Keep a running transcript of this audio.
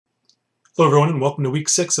Hello everyone and welcome to week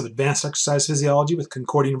 6 of Advanced Exercise Physiology with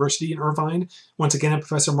Concordia University in Irvine. Once again, I'm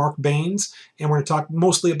Professor Mark Baines, and we're going to talk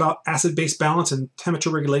mostly about acid-base balance and temperature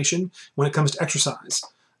regulation when it comes to exercise.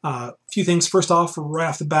 A few things first off, right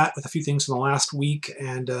off the bat, with a few things from the last week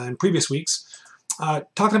and in previous weeks.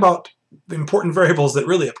 Talking about the important variables that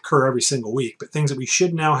really occur every single week, but things that we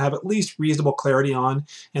should now have at least reasonable clarity on,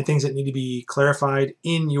 and things that need to be clarified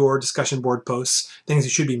in your discussion board posts, things you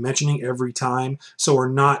should be mentioning every time, so we're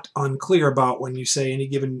not unclear about when you say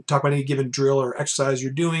talk about any given drill or exercise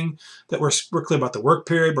you're doing, that we're clear about the work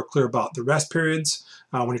period, we're clear about the rest periods,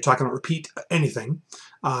 when you're talking about repeat anything,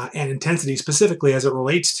 and intensity specifically as it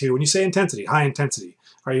relates to, when you say intensity, high intensity,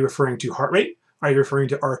 are you referring to heart rate? Are you referring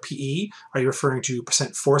to RPE? Are you referring to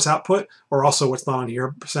percent force output? Or also what's not on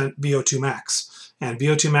here, percent VO2 max. And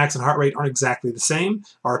VO2 max and heart rate aren't exactly the same.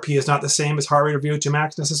 RP is not the same as heart rate or VO2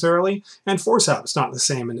 max necessarily. And force out is not the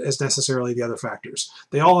same as necessarily the other factors.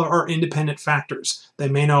 They all are independent factors. They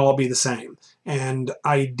may not all be the same. And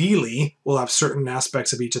ideally, we'll have certain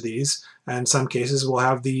aspects of each of these. And in some cases, we'll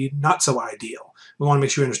have the not so ideal. We want to make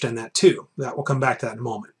sure you understand that too. We'll come back to that in a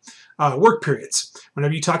moment. Work periods.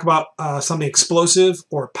 Whenever you talk about something explosive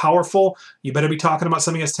or powerful, you better be talking about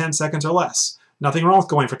something that's 10 seconds or less. Nothing wrong with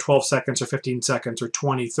going for 12 seconds or 15 seconds or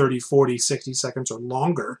 20, 30, 40, 60 seconds or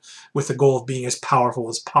longer with the goal of being as powerful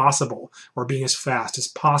as possible or being as fast as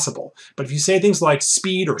possible. But if you say things like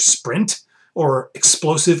speed or sprint or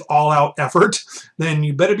explosive all-out effort, then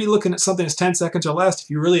you better be looking at something that's 10 seconds or less if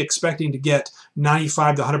you're really expecting to get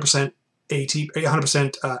 95 to 100%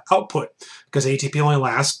 100% output, because ATP only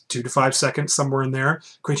lasts 2 to 5 seconds, somewhere in there.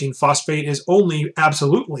 Creatine phosphate is only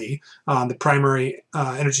absolutely the primary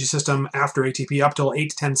energy system after ATP up till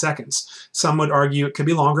 8 to 10 seconds. Some would argue it could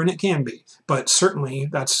be longer, and it can be, but certainly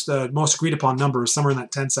that's the most agreed upon number, is somewhere in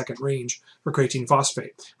that 10-second range for creatine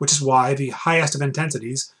phosphate, which is why the highest of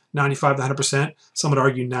intensities, 95 to 100%, some would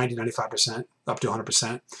argue 90 to 95%, up to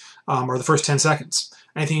 100%, are the first 10 seconds.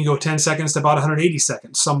 Anything you go 10 seconds to about 180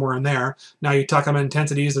 seconds, somewhere in there. Now you're talking about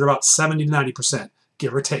intensities that are about 70 to 90%,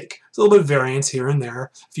 give or take. There's a little bit of variance here and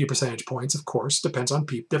there, a few percentage points, of course, depends on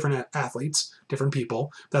different athletes, different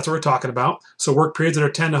people. That's what we're talking about. So work periods that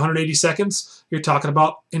are 10 to 180 seconds, you're talking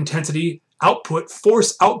about intensity output,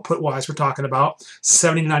 force output-wise, we're talking about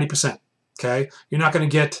 70 to 90%. Okay, you're not going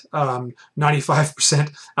to get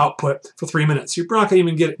 95% output for 3 minutes. You're not going to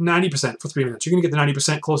even get 90% for 3 minutes. You're going to get the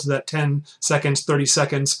 90% close to that 10 seconds, 30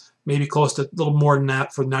 seconds, maybe close to a little more than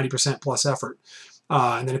that for 90% plus effort.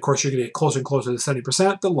 And then, of course, you're going to get closer and closer to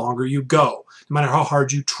 70% the longer you go, no matter how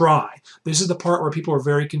hard you try. This is the part where people are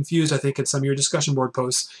very confused, I think, in some of your discussion board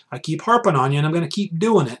posts. I keep harping on you, and I'm going to keep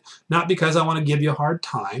doing it, not because I want to give you a hard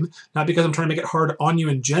time, not because I'm trying to make it hard on you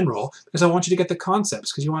in general, because I want you to get the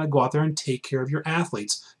concepts, because you want to go out there and take care of your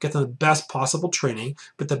athletes, get them the best possible training,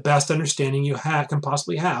 but the best understanding you can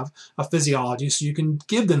possibly have of physiology, so you can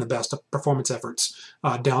give them the best performance efforts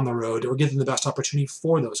down the road, or give them the best opportunity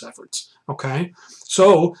for those efforts. Okay?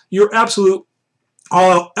 So your absolute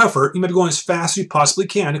all-out effort, you might be going as fast as you possibly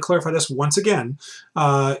can. To clarify this once again,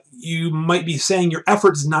 you might be saying your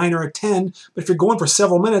effort's 9 or a 10, but if you're going for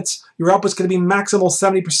several minutes, your output's going to be maximal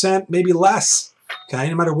 70%, maybe less, okay,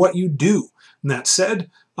 no matter what you do. And that said,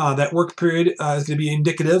 that work period is going to be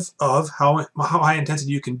indicative of how high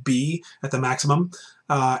intensity you can be at the maximum.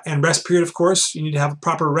 And rest period, of course, you need to have a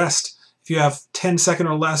proper rest. If you have 10-second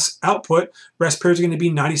or less output, rest periods are going to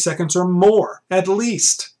be 90 seconds or more, at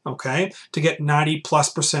least, okay, to get 90+%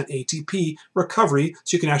 ATP recovery,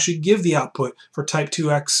 so you can actually give the output for type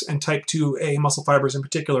 2X and type 2A muscle fibers in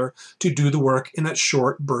particular to do the work in that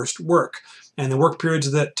short burst work. And the work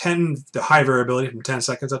periods that tend to high variability from 10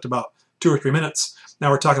 seconds up to about 2 or 3 minutes.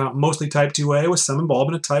 Now we're talking about mostly type 2A with some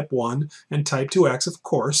involvement of type 1 and type 2X, of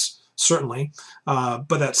course. Certainly, but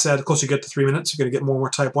that said, the closer you get to 3 minutes, you're going to get more and more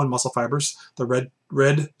type 1 muscle fibers, the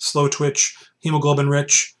red slow twitch, hemoglobin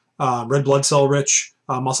rich, red blood cell rich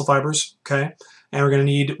muscle fibers, okay? And we're going to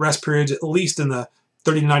need rest periods at least in the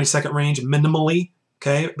 30 to 90 second range minimally,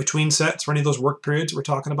 okay, between sets for any of those work periods we're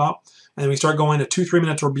talking about. And then we start going to 2-3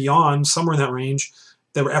 minutes or beyond, somewhere in that range,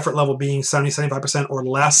 the effort level being 70-75% or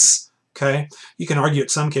less, okay? You can argue in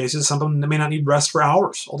some cases, some of them may not need rest for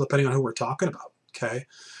hours, all depending on who we're talking about, okay?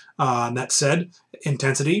 And that said,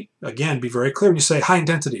 intensity, again, be very clear when you say high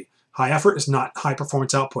intensity. High effort is not high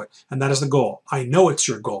performance output, and that is the goal. I know it's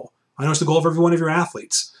your goal. I know it's the goal of every one of your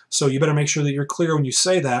athletes. So you better make sure that you're clear when you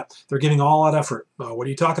say that. They're giving all out effort. What are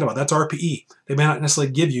you talking about? That's RPE. They may not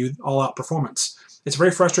necessarily give you all out performance. It's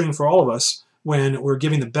very frustrating for all of us when we're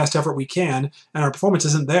giving the best effort we can and our performance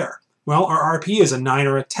isn't there. Well, our RPE is a 9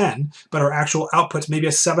 or a 10, but our actual output's maybe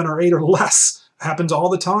a 7 or 8 or less. happens all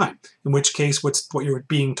the time, in which case what you're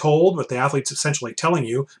being told, what the athlete's essentially telling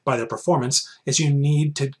you by their performance, is you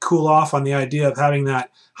need to cool off on the idea of having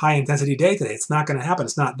that high intensity day today. It's not going to happen.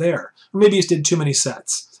 It's not there. Or maybe you just did too many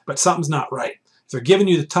sets, but something's not right. If they're giving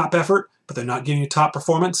you the top effort, but they're not giving you top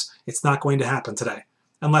performance, it's not going to happen today.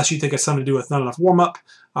 Unless you think it's something to do with not enough warm-up.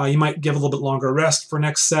 You might give a little bit longer rest for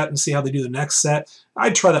next set and see how they do the next set.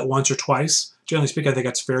 I'd try that once or twice. Generally speaking, I think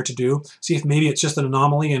that's fair to do. See if maybe it's just an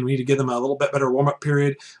anomaly and we need to give them a little bit better warm-up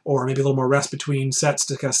period, or maybe a little more rest between sets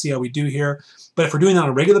to kind of see how we do here. But if we're doing that on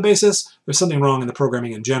a regular basis, there's something wrong in the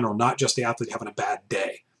programming in general, not just the athlete having a bad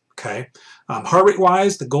day. Okay. Heart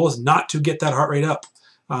rate-wise, the goal is not to get that heart rate up.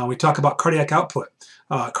 We talk about cardiac output.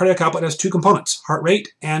 Cardiac output has two components, heart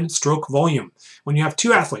rate and stroke volume. When you have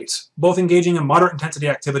two athletes, both engaging in moderate intensity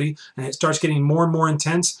activity, and it starts getting more and more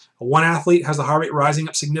intense, one athlete has the heart rate rising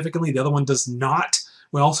up significantly, the other one does not.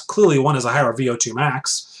 Well, clearly one has a higher VO2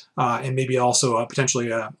 max, and maybe also potentially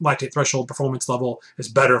a lactate threshold performance level is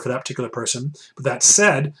better for that particular person. But that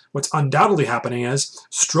said, what's undoubtedly happening is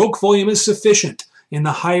stroke volume is sufficient in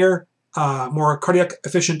the higher more cardiac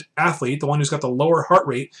efficient athlete, the one who's got the lower heart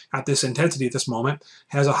rate at this intensity at this moment,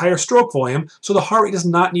 has a higher stroke volume, so the heart rate does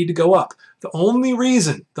not need to go up. The only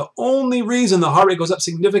reason the heart rate goes up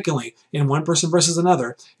significantly in one person versus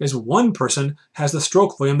another is one person has the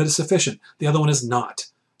stroke volume that is sufficient. The other one is not.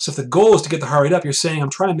 So if the goal is to get the heart rate up, you're saying, I'm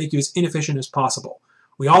trying to make you as inefficient as possible.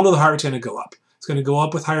 We all know the heart rate's going to go up. It's going to go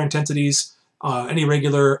up with higher intensities. Any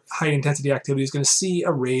regular high-intensity activity is going to see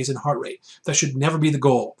a raise in heart rate. That should never be the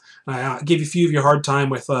goal. I gave a few of you a hard time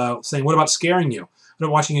with saying, what about scaring you? What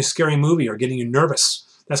about watching a scary movie or getting you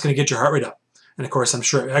nervous? That's going to get your heart rate up. And of course, I'm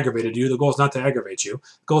sure it aggravated you. The goal is not to aggravate you.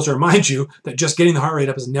 The goal is to remind you that just getting the heart rate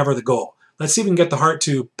up is never the goal. Let's see if we can get the heart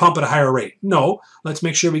to pump at a higher rate. No, let's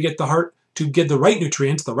make sure we get the heart to get the right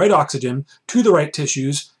nutrients, the right oxygen, to the right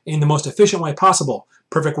tissues in the most efficient way possible.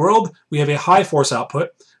 Perfect world, we have a high force output.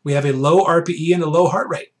 We have a low RPE and a low heart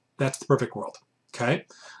rate. That's the perfect world, okay?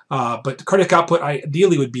 But cardiac output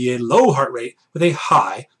ideally would be a low heart rate with a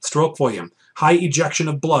high stroke volume, high ejection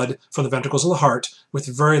of blood from the ventricles of the heart with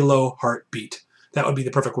very low heartbeat. That would be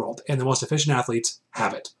the perfect world, and the most efficient athletes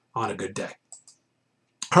have it on a good day.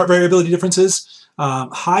 Heart variability differences.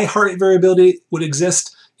 High heart rate variability would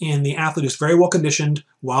exist in the athlete who's very well conditioned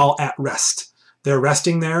while at rest. They're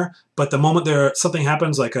resting there, but the moment something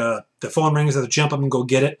happens, like the phone rings, they have to jump up and go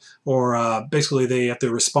get it, or basically they have to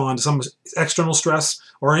respond to some external stress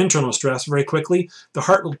or internal stress very quickly, the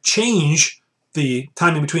heart will change the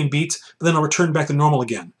time in between beats, but then it'll return back to normal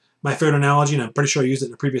again. My favorite analogy, and I'm pretty sure I used it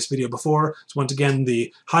in a previous video before, is once again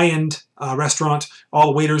the high-end restaurant. All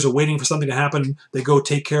the waiters are waiting for something to happen. They go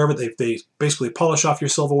take care of it. They basically polish off your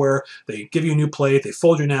silverware. They give you a new plate. They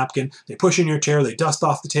fold your napkin. They push in your chair. They dust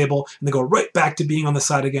off the table. And they go right back to being on the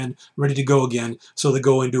side again, ready to go again. So they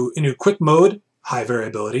go into quick mode, high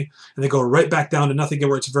variability, and they go right back down to nothing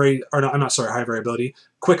where it's high variability,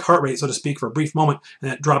 quick heart rate, so to speak, for a brief moment,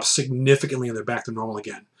 and that drops significantly and they're back to normal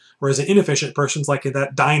again. Whereas an inefficient person's like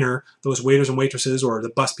that diner, those waiters and waitresses or the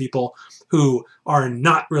bus people who are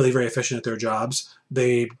not really very efficient at their jobs,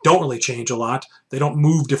 they don't really change a lot, they don't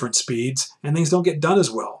move different speeds, and things don't get done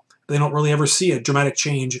as well. They don't really ever see a dramatic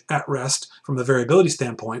change at rest from the variability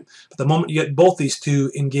standpoint. But the moment you get both these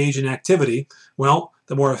two engaged in activity, well,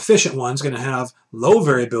 the more efficient one's going to have low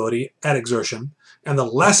variability at exertion, and the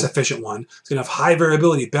less efficient one is going to have high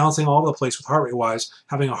variability, bouncing all over the place with heart rate-wise,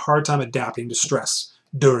 having a hard time adapting to stress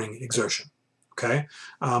during exertion. Okay,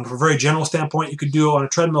 from a very general standpoint, you could do it on a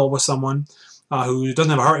treadmill with someone who doesn't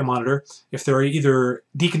have a heart rate monitor. If they're either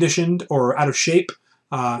deconditioned or out of shape,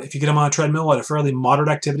 if you get them on a treadmill at a fairly moderate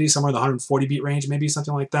activity, somewhere in the 140 beat range, maybe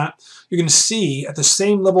something like that, you're going to see at the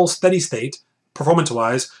same level steady state,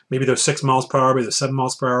 performance-wise, maybe they're 6 miles per hour, maybe they're 7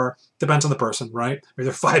 miles per hour, depends on the person, right? Maybe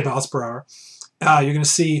they're 5 miles per hour. You're going to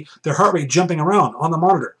see their heart rate jumping around on the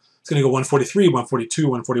monitor. It's going to go 143, 142,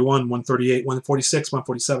 141, 138, 146,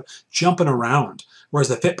 147, jumping around. Whereas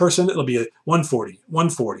the fit person, it'll be a 140,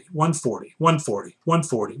 140, 140, 140,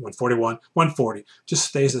 140, 141, 140. Just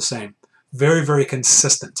stays the same. Very, very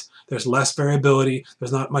consistent. There's less variability.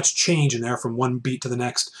 There's not much change in there from one beat to the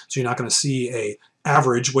next. So you're not going to see a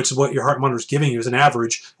average, which is what your heart monitor is giving you, is an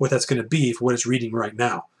average, what that's going to be for what it's reading right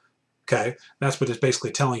now. Okay? That's what it's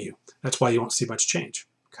basically telling you. That's why you won't see much change.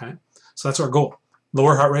 Okay? So that's our goal.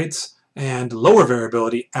 Lower heart rates and lower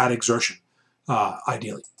variability at exertion,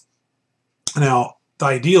 ideally. Now, the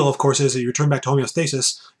ideal, of course, is that you return back to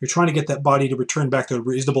homeostasis. You're trying to get that body to return back to a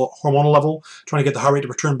reasonable hormonal level, trying to get the heart rate to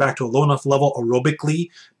return back to a low enough level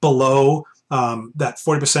aerobically below that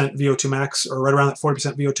 40% VO2 max, or right around that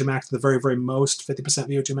 40% VO2 max to the very, very most, 50%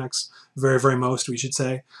 VO2 max, very, very most, we should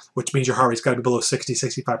say, which means your heart rate's got to be below 60,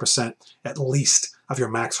 65% at least of your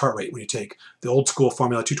max heart rate when you take the old school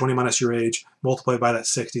formula, 220 minus your age, multiplied by that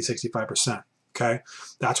 60, 65%. Okay?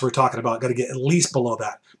 That's what we're talking about. Got to get at least below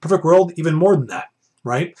that. Perfect world, even more than that.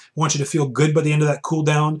 Right? We want you to feel good by the end of that cool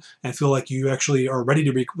down and feel like you actually are ready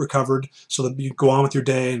to be recovered so that you go on with your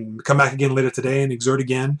day and come back again later today and exert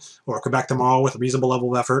again, or come back tomorrow with a reasonable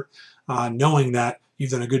level of effort, knowing that you've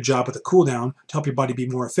done a good job with the cool down to help your body be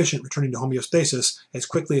more efficient, returning to homeostasis as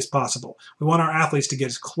quickly as possible. We want our athletes to get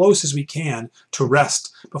as close as we can to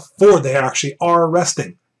rest before they actually are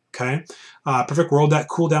resting. Okay, perfect world, that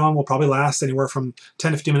cool down will probably last anywhere from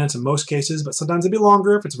 10 to 15 minutes in most cases, but sometimes it'll be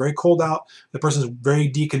longer if it's very cold out. The person's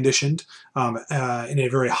very deconditioned in a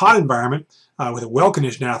very hot environment with a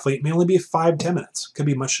well-conditioned athlete. It may only be 5-10 minutes. Could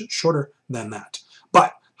be much shorter than that.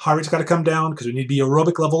 But heart rate's got to come down because we need to be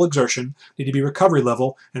aerobic level exertion, need to be recovery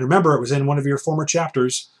level. And remember, it was in one of your former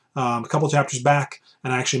chapters, a couple chapters back,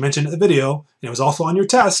 and I actually mentioned it in the video, and it was also on your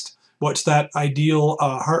test. What's that ideal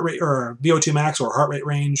heart rate or VO2 max or heart rate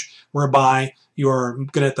range whereby you're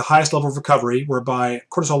going at the highest level of recovery, whereby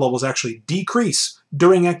cortisol levels actually decrease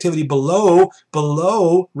during activity below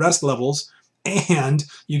rest levels, and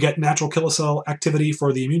you get natural killer cell activity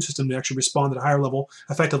for the immune system to actually respond at a higher level,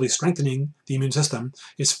 effectively strengthening the immune system,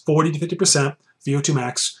 is 40 to 50% VO2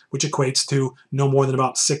 max, which equates to no more than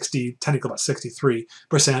about 60, technically about 63%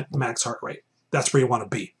 max heart rate. That's where you want to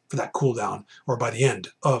be for that cool down, or by the end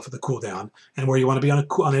of the cool down, and where you want to be on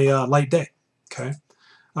a light day. Okay.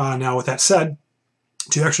 Now, with that said,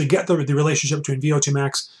 to actually get the relationship between VO2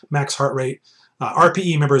 max heart rate,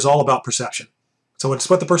 RPE, remember, is all about perception. So it's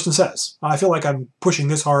what the person says. I feel like I'm pushing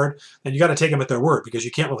this hard, and you got to take them at their word because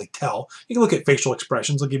you can't really tell. You can look at facial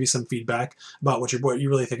expressions; they'll give you some feedback about what you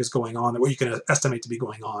really think is going on, or what you can estimate to be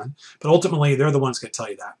going on. But ultimately, they're the ones going to tell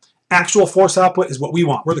you that. Actual force output is what we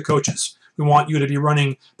want. We're the coaches. We want you to be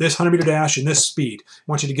running this 100-meter dash in this speed.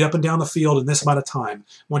 We want you to get up and down the field in this amount of time.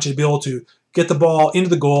 We want you to be able to get the ball into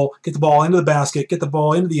the goal, get the ball into the basket, get the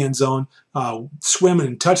ball into the end zone, swim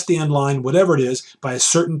and touch the end line, whatever it is, by a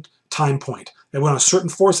certain time point. They want a certain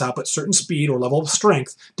force output, certain speed or level of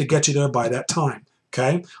strength to get you there by that time.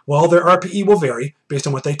 Okay? Well, their RPE will vary based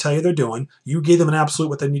on what they tell you they're doing. You gave them an absolute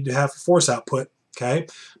what they need to have for force output. Okay?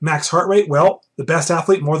 Max heart rate, well, the best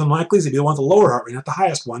athlete more than likely is to be the one with the lower heart rate, not the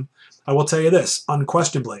highest one. I will tell you this,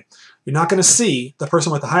 unquestionably. You're not going to see the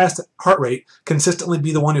person with the highest heart rate consistently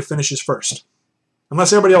be the one who finishes first.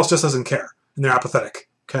 Unless everybody else just doesn't care and they're apathetic.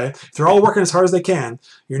 Okay? If they're all working as hard as they can,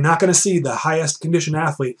 you're not going to see the highest conditioned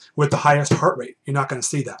athlete with the highest heart rate. You're not going to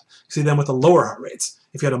see that. You see them with the lower heart rates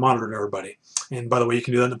if you had to monitor everybody. And by the way, you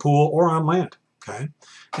can do that in the pool or on land. Okay?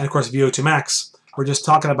 And of course, VO2 max, we're just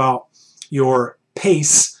talking about your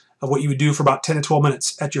pace of what you would do for about 10 to 12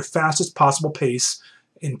 minutes at your fastest possible pace.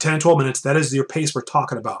 In 10 to 12 minutes, that is your pace we're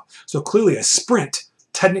talking about. So clearly a sprint,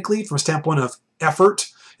 technically, from a standpoint of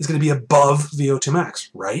effort, is going to be above VO2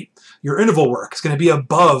 max, right? Your interval work is going to be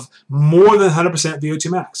above more than 100%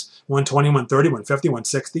 VO2 max. 120, 130, 150,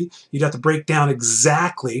 160. You'd have to break down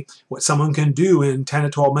exactly what someone can do in 10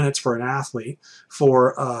 to 12 minutes for an athlete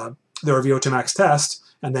for their VO2 max test,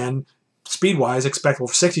 and then speed-wise, expect, well,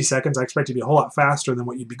 for 60 seconds, I expect you to be a whole lot faster than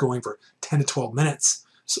what you'd be going for 10 to 12 minutes.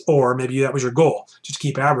 Or maybe that was your goal, just to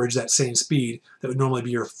keep average that same speed that would normally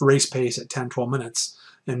be your race pace at 10, 12 minutes,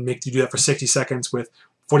 and make you do that for 60 seconds with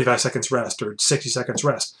 45 seconds rest or 60 seconds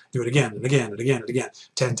rest. Do it again and again and again and again,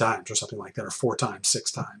 10 times or something like that, or 4 times, 6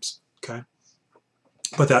 times. Okay.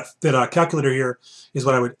 But that calculator here is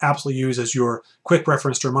what I would absolutely use as your quick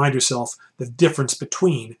reference to remind yourself the difference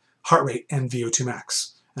between heart rate and VO2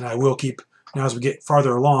 max. And I will keep, now as we get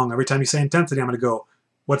farther along, every time you say intensity, I'm going to go,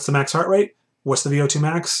 what's the max heart rate? What's the VO2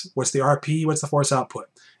 max? What's the RPE? What's the force output?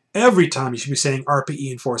 Every time you should be saying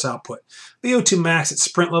RPE and force output. VO2 max at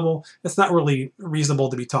sprint level, it's not really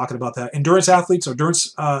reasonable to be talking about that. Endurance athletes or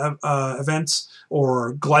endurance events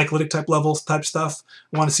or glycolytic type levels type stuff,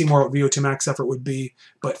 I want to see more what VO2 max effort would be.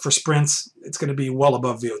 But for sprints, it's going to be well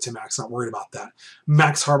above VO2 max. Not worried about that.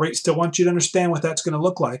 Max heart rate, still want you to understand what that's going to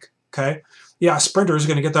look like. Okay? Yeah, sprinters are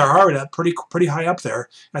going to get their heart rate up pretty high up there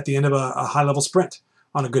at the end of a high-level sprint.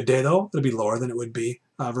 On a good day, though, it'll be lower than it would be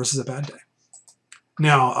versus a bad day.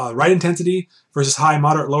 Now, right intensity versus high,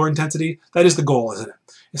 moderate, lower intensity, that is the goal, isn't it?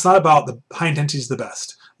 It's not about the high intensity is the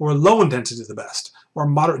best, or low intensity is the best, or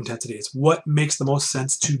moderate intensity. It's what makes the most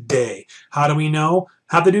sense today. How do we know?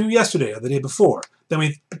 How'd they do yesterday or the day before? Then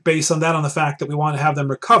we base on that on the fact that we want to have them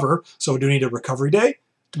recover. So do we need a recovery day?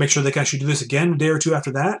 to make sure they can actually do this again a day or two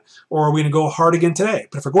after that, or are we going to go hard again today?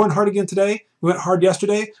 But if we're going hard again today, we went hard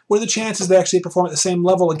yesterday, what are the chances they actually perform at the same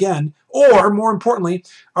level again? Or, more importantly,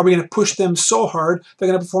 are we going to push them so hard they're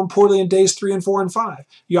going to perform poorly in days 3 and 4 and 5?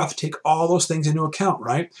 You have to take all those things into account,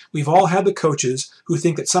 right? We've all had the coaches who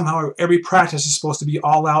think that somehow every practice is supposed to be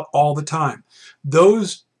all out all the time.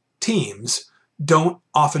 Those teams don't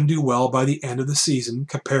often do well by the end of the season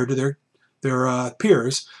compared to their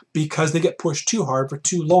peers because they get pushed too hard for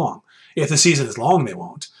too long. If the season is long, they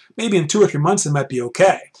won't. Maybe in 2 or 3 months, they might be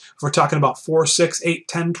okay. If we're talking about 4, 6, 8,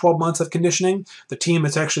 10, 12 months of conditioning, the team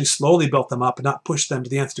that's actually slowly built them up and not pushed them to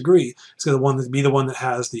the nth degree is going to be the one that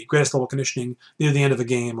has the greatest level of conditioning near the end of a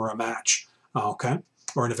game or a match, okay,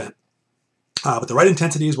 or an event. But the right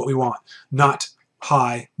intensity is what we want, not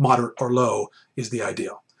high, moderate, or low is the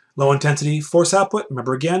ideal. Low intensity force output,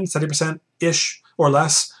 remember again, 70%-ish or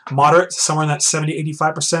less. Moderate, somewhere in that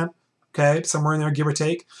 70-85%, okay, somewhere in there, give or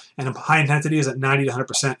take. And high intensity is at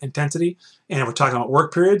 90-100% intensity. And if we're talking about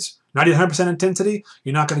work periods, 90-100% intensity,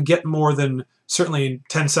 you're not going to get more than certainly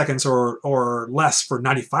 10 seconds or less for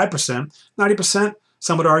 95%. 90%,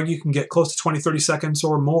 some would argue you can get close to 20-30 seconds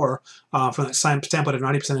or more from that standpoint of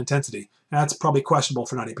 90% intensity. That's probably questionable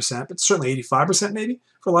for 90%, but certainly 85% maybe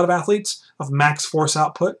for a lot of athletes of max force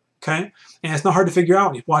output. Okay, and it's not hard to figure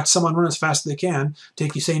out. You watch someone run as fast as they can.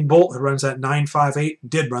 Take Usain Bolt, who runs that 9.58,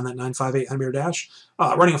 did run that 9.58 100-meter dash.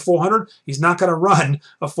 Running a 400, he's not going to run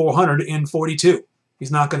a 400 in 42.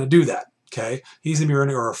 He's not going to do that. Okay, he's going to be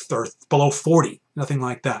running or below 40, nothing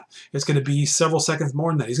like that. It's going to be several seconds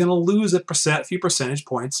more than that. He's going to lose a few percentage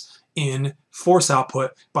points in force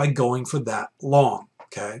output by going for that long.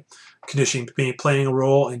 Okay, conditioning playing a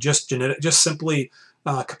role and just simply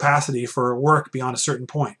capacity for work beyond a certain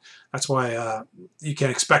point. That's why you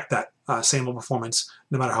can't expect that same level performance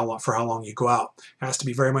no matter how long you go out. It has to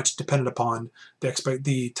be very much dependent upon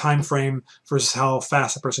the time frame versus how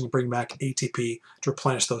fast a person can bring back ATP to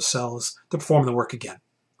replenish those cells to perform the work again.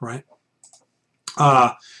 Right?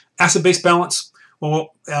 Acid-base balance.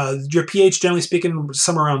 Well, your pH, generally speaking,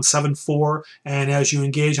 somewhere around 7.4, and as you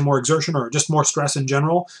engage in more exertion or just more stress in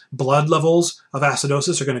general, blood levels of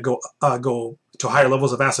acidosis are going to go to higher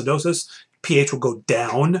levels of acidosis. pH will go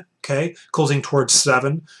down, okay, closing towards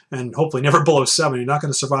 7, and hopefully never below 7. You're not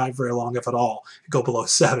going to survive very long, if at all, go below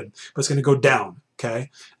 7, but it's going to go down.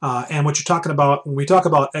 Okay, and what you're talking about when we talk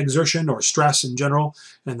about exertion or stress in general,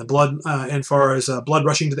 and the blood, as far as blood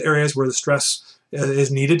rushing to the areas where the stress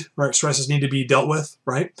is needed, right? Stresses need to be dealt with,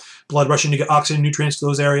 right? Blood rushing to get oxygen, nutrients to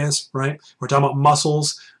those areas, right? We're talking about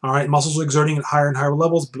muscles, all right? Muscles are exerting at higher and higher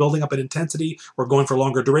levels, building up in intensity. We're going for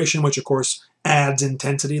longer duration, which of course adds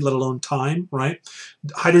intensity, let alone time, right?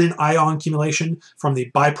 Hydrogen ion accumulation from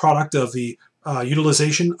the byproduct of the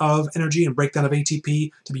utilization of energy and breakdown of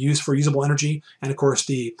ATP to be used for usable energy, and of course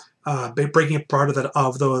the breaking apart of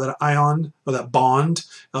that ion or that bond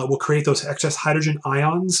will create those excess hydrogen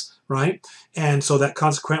ions, right? And so that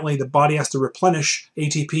consequently the body has to replenish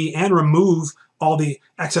ATP and remove all the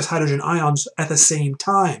excess hydrogen ions at the same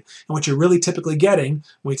time. And what you're really typically getting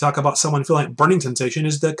when we talk about someone feeling like burning sensation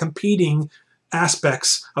is the competing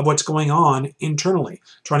aspects of what's going on internally,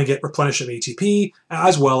 trying to get replenish of ATP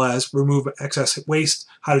as well as remove excess waste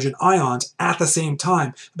hydrogen ions at the same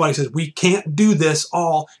time. The body says, we can't do this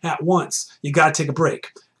all at once. You got to take a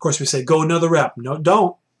break. Of course, we say, go another rep. No,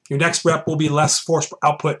 don't. Your next rep will be less force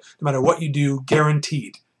output no matter what you do,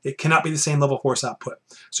 guaranteed. It cannot be the same level of force output.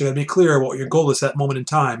 So you got to be clear what your goal is at that moment in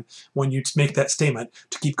time when you make that statement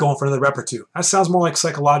to keep going for another rep or two. That sounds more like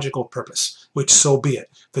psychological purpose, which so be it.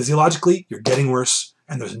 Physiologically, you're getting worse,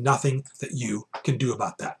 and there's nothing that you can do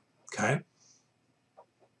about that. Okay?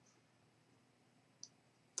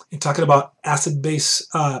 And talking about acid-base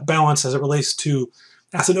balance as it relates to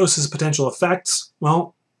acidosis potential effects,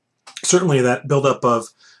 well, certainly that buildup of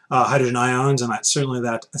hydrogen ions and certainly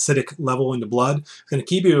that acidic level in the blood is going to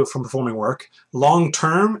keep you from performing work. Long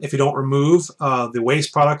term, if you don't remove the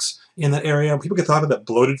waste products in that area, people get thought of that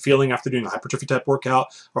bloated feeling after doing a hypertrophy type workout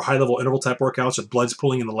or high level interval type workouts or blood's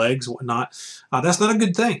pooling in the legs and whatnot. That's not a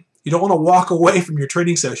good thing. You don't want to walk away from your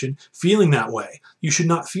training session feeling that way. You should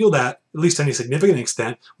not feel that, at least to any significant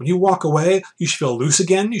extent. When you walk away, you should feel loose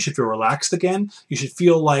again. You should feel relaxed again. You should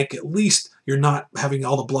feel like at least you're not having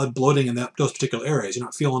all the blood bloating in those particular areas. You're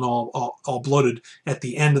not feeling all bloated at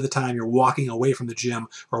the end of the time you're walking away from the gym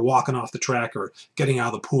or walking off the track or getting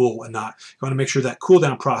out of the pool and whatnot. You want to make sure that cool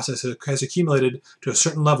down process has accumulated to a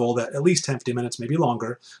certain level that at least 10-15 minutes, maybe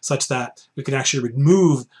longer, such that we can actually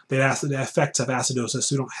remove the effects of acidosis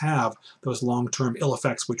so we don't have those long-term ill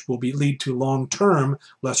effects which will lead to long-term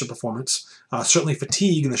lesser performance. Certainly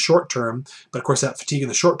fatigue in the short term, but of course that fatigue in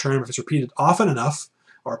the short term, if it's repeated often enough,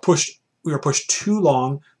 we were pushed too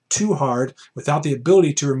long, too hard, without the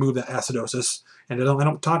ability to remove that acidosis. And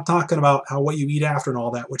I'm talking about what you eat after and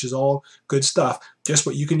all that, which is all good stuff. Just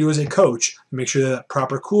what you can do as a coach to make sure that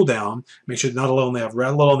proper cool down, make sure that not only they have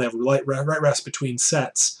right rest between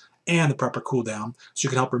sets and the proper cool down, so you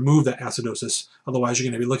can help remove that acidosis. Otherwise,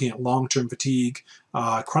 you're going to be looking at long-term fatigue,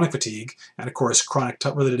 chronic fatigue, and of course, chronic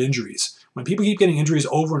related injuries. When people keep getting injuries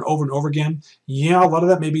over and over and over again, yeah, a lot of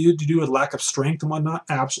that may be to do with lack of strength and whatnot,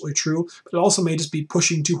 absolutely true, but it also may just be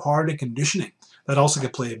pushing too hard and conditioning. That also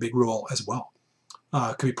could play a big role as well.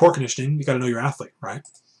 It could be poor conditioning. You got to know your athlete, right?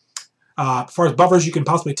 As far as buffers you can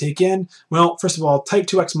possibly take in, well, first of all, type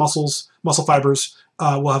 2X muscle fibers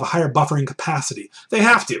will have a higher buffering capacity. They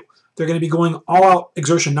have to. They're going to be going all-out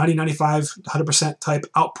exertion, 90, 95, 100% type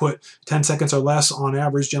output, 10 seconds or less on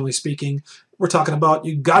average, generally speaking. We're talking about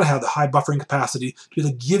you got to have the high buffering capacity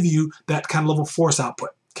to give you that kind of level of force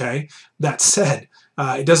output, okay? That said,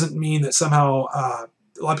 it doesn't mean that somehow a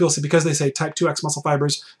lot of people say because they say type 2X muscle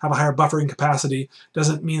fibers have a higher buffering capacity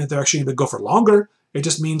doesn't mean that they're actually going to go for longer. It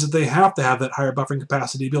just means that they have to have that higher buffering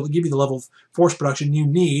capacity to be able to give you the level of force production you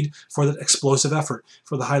need for that explosive effort,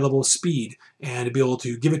 for the high level of speed, and to be able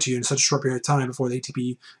to give it to you in such a short period of time before the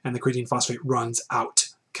ATP and the creatine phosphate runs out.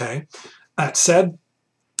 Okay. That said,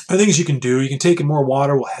 other things you can do, you can take in more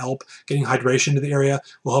water will help. Getting hydration to the area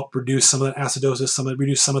will help reduce some of that acidosis,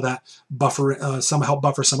 reduce some of that buffer, help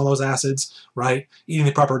buffer some of those acids, right? Eating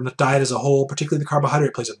the proper diet as a whole, particularly the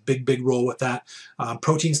carbohydrate, plays a big, big role with that.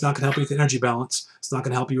 Protein's not going to help you with the energy balance. It's not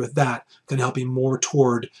going to help you with that. It's going to help you more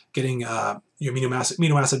toward getting your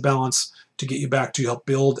amino acid balance to get you back to help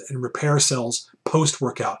build and repair cells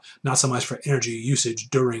post-workout, not so much for energy usage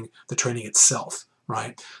during the training itself.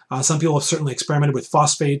 Right. Some people have certainly experimented with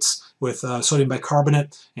phosphates, with sodium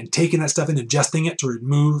bicarbonate, and taking that stuff and ingesting it to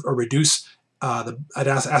remove or reduce the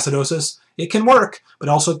acidosis. It can work, but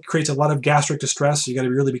also creates a lot of gastric distress, so you got to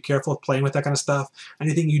really be careful of playing with that kind of stuff.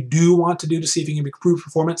 Anything you do want to do to see if you can improve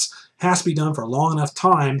performance has to be done for a long enough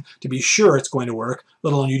time to be sure it's going to work,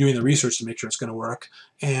 let alone you doing the research to make sure it's going to work.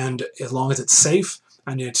 And as long as it's safe,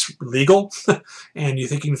 and it's legal, and you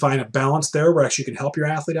think you can find a balance there where actually you can help your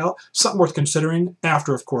athlete out, something worth considering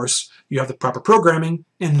after, of course, you have the proper programming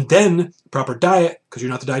and then proper diet, because you're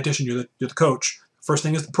not the dietitian, you're the coach. First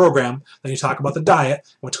thing is the program, then you talk about the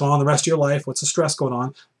diet, what's going on in the rest of your life, what's the stress going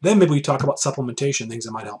on, then maybe we talk about supplementation, things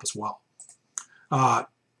that might help as well.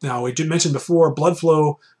 Now, we did mention before, blood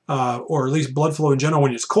flow, or at least blood flow in general,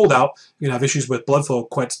 when it's cold out, you're going to have issues with blood flow,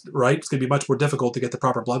 right? It's going to be much more difficult to get the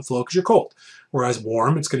proper blood flow because you're cold. Whereas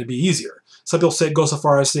warm, it's going to be easier. Some people go so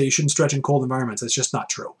far as say you shouldn't stretch in cold environments. That's just not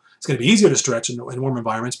true. It's going to be easier to stretch in warm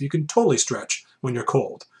environments, but you can totally stretch when you're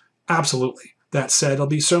cold. Absolutely. That said, it'll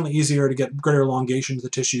be certainly easier to get greater elongation to the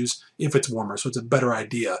tissues if it's warmer, so it's a better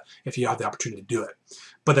idea if you have the opportunity to do it.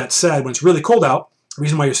 But that said, when it's really cold out, the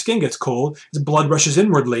reason why your skin gets cold is blood rushes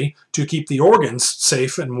inwardly to keep the organs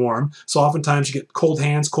safe and warm. So oftentimes you get cold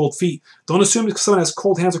hands, cold feet. Don't assume because someone has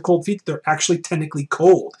cold hands or cold feet, they're actually technically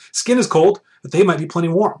cold. Skin is cold, but they might be plenty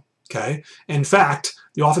warm. Okay. In fact,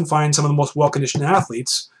 you often find some of the most well-conditioned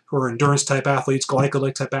athletes who are endurance-type athletes,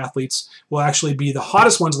 glycolytic-type athletes, will actually be the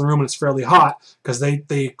hottest ones in the room when it's fairly hot because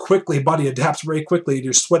body adapts very quickly.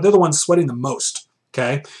 They're the ones sweating the most.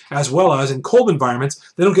 Okay. As well as in cold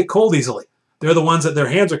environments, they don't get cold easily. They're the ones that their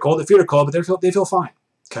hands are cold, their feet are cold, but they feel fine,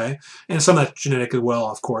 okay? And some of that's genetic as well,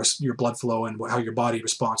 of course, your blood flow and how your body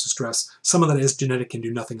responds to stress. Some of that is genetic and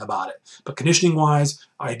do nothing about it. But conditioning-wise,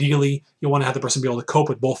 ideally, you want to have the person be able to cope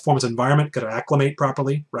with both forms of environment, got to acclimate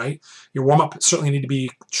properly, right? Your warm-up certainly need to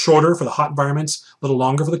be shorter for the hot environments, a little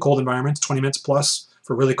longer for the cold environments, 20 minutes plus.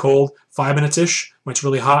 For really cold, 5 minutes-ish. When it's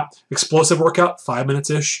really hot, explosive workout, 5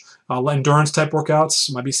 minutes-ish. Endurance-type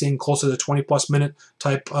workouts, might be seeing closer to the 20-plus minute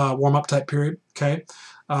type warm-up type period. Okay.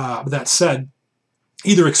 But that said,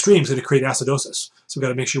 either extreme is going to create acidosis. So we've got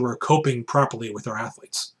to make sure we're coping properly with our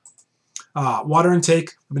athletes. Water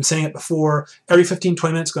intake, I've been saying it before, every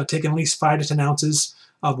 15-20 minutes, going to take in at least 5 to 10 ounces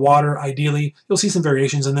of water, ideally. You'll see some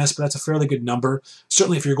variations in this, but that's a fairly good number.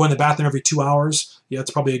 Certainly if you're going to the bathroom every 2 hours, yeah,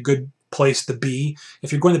 that's probably a good place to be.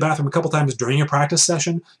 If you're going to the bathroom a couple times during your practice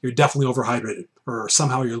session, you're definitely overhydrated, or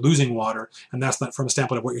somehow you're losing water, and that's not from a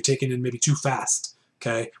standpoint of what you're taking in maybe too fast,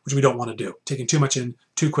 okay, which we don't want to do. Taking too much in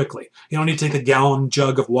too quickly. You don't need to take a gallon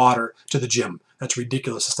jug of water to the gym. That's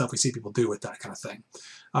ridiculous, the stuff we see people do with that kind of thing.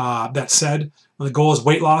 That said, when the goal is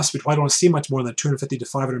weight loss, we probably don't see much more than 250 to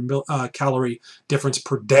 500 calorie difference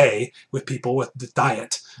per day with people with the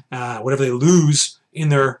diet. Whatever they lose in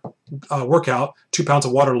their workout, 2 pounds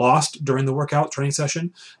of water lost during the workout training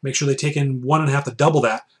session. Make sure they take in 1.5 to double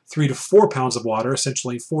that, 3 to 4 pounds of water,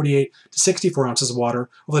 essentially 48 to 64 ounces of water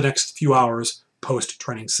over the next few hours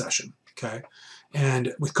post-training session. Okay,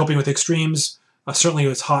 and with coping with extremes, certainly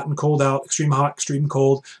when it's hot and cold out, extreme hot, extreme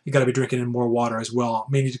cold, you got to be drinking in more water as well.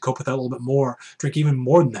 May need to cope with that a little bit more. Drink even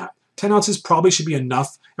more than that. 10 ounces probably should be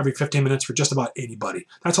enough every 15 minutes for just about anybody.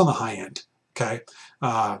 That's on the high end. Okay,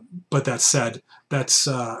 but that said, that's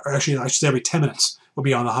or actually I should say every 10 minutes will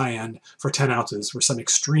be on the high end for 10 ounces for some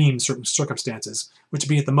extreme certain circumstances, which would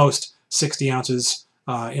be at the most 60 ounces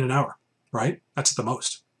in an hour. Right? That's at the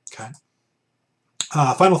most. Okay.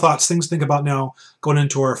 Final thoughts, things to think about now going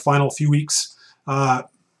into our final few weeks.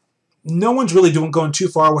 No one's really going too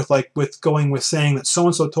far with saying that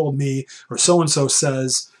so-and-so told me or so-and-so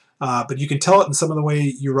says, but you can tell it in some of the way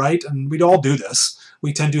you write, and we'd all do this.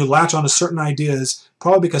 We tend to latch on to certain ideas,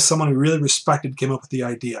 probably because someone we really respected came up with the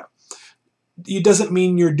idea. It doesn't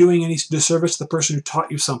mean you're doing any disservice to the person who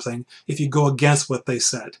taught you something if you go against what they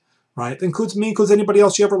said. Right? It includes me, includes anybody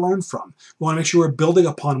else you ever learned from. We want to make sure we're building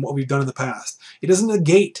upon what we've done in the past. It doesn't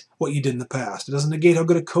negate what you did in the past. It doesn't negate how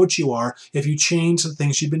good a coach you are if you change the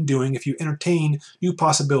things you've been doing, if you entertain new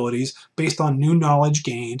possibilities based on new knowledge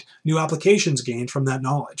gained, new applications gained from that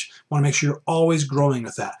knowledge. We want to make sure you're always growing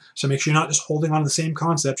with that. So make sure you're not just holding on to the same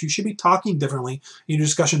concepts. You should be talking differently in your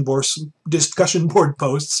discussion board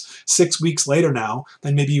posts 6 weeks later now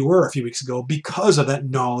than maybe you were a few weeks ago because of that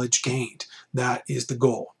knowledge gained. That is the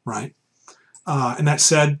goal, right? And that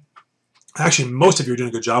said, actually, most of you are doing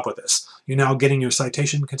a good job with this. You're now getting your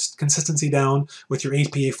citation consistency down with your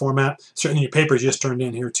APA format. Certainly your papers just turned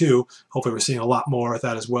in here too. Hopefully we're seeing a lot more of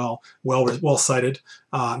that as well. Well cited.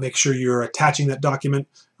 Make sure you're attaching that document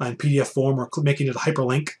in PDF form or making it a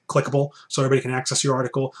hyperlink, clickable, so everybody can access your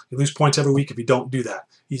article. You lose points every week if you don't do that.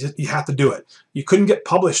 You have to do it. You couldn't get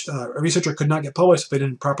published. A researcher could not get published if they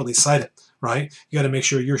didn't properly cite it, right? You got to make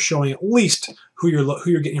sure you're showing at least who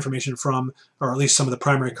you're getting information from, or at least some of the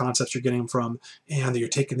primary concepts you're getting them from, and that you're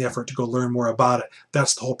taking the effort to go learn more about it.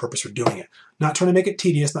 That's the whole purpose for doing it. Not trying to make it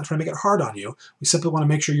tedious, not trying to make it hard on you. We simply want to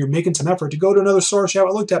make sure you're making some effort to go to another source you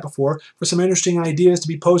haven't looked at before for some interesting ideas to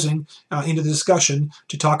be posing into the discussion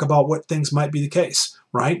to talk about what things might be the case,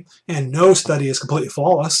 right? And no study is completely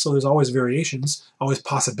flawless, so there's always variations, always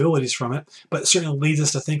possibilities from it, but it certainly leads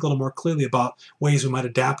us to think a little more clearly about ways we might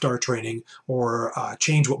adapt our training or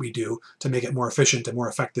change what we do to make it more efficient and more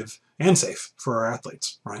effective and safe for our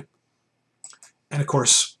athletes, right? And of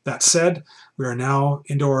course, that said, we are now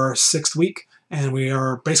into our 6th week, and we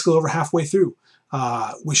are basically over halfway through.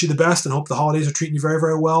 Wish you the best and hope the holidays are treating you very,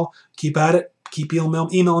 very well. Keep at it. Keep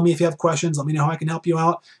emailing me if you have questions. Let me know how I can help you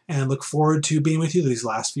out, and look forward to being with you these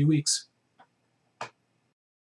last few weeks.